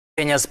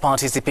Kenya's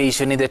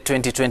participation in the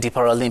 2020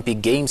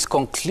 Paralympic Games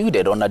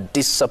concluded on a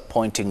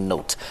disappointing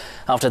note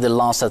after the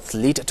last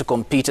athlete to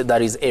compete,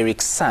 that is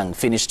Eric Sang,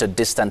 finished a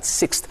distant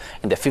 6th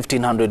in the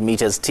 1500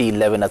 meters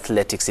T11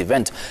 athletics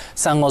event.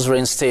 Sang was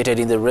reinstated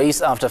in the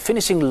race after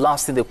finishing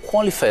last in the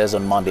qualifiers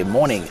on Monday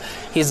morning.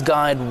 His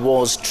guide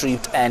was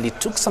tripped and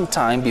it took some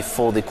time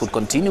before they could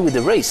continue with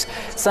the race.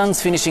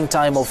 Sang's finishing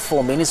time of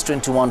 4 minutes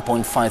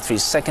 21.53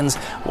 seconds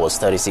was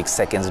 36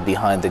 seconds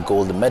behind the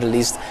gold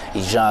medalist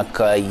Jacques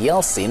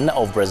Yeltsin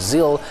of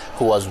Brazil,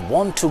 who has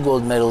won 2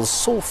 gold medals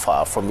so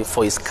far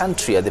for his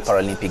country at the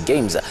Paralympic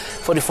Games.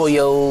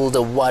 44-year-old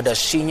Wada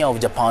Shinya of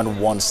Japan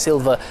won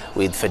silver,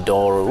 with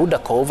Fedor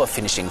Rudakov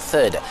finishing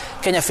 3rd.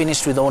 Kenya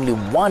finished with only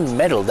 1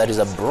 medal, that is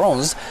a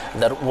bronze,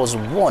 that was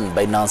won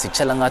by Nancy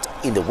Chelangat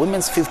in the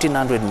women's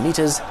 1500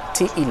 meters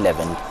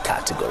T11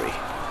 category.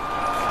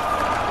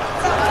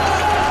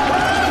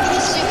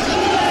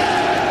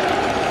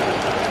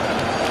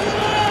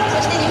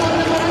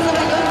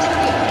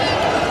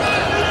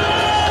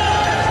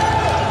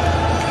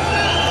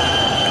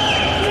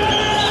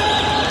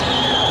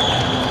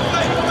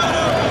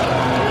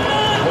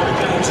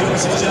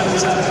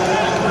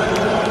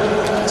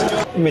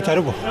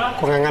 Nimejaribu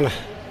kung'ang'ana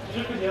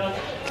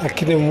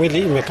lakini mwili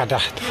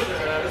imekataa.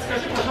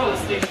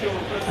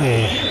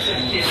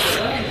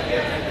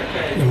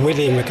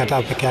 Mwili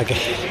imekataa peke yake.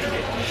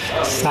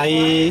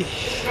 Sai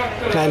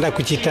naenda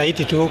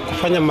kujitahidi tu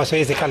kufanya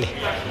mazoezi kali.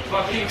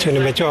 Sio,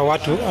 nimechoa,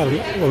 watu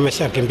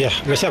wameshakimbia,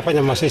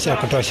 wameshafanya mazoezi ya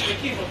kutosha.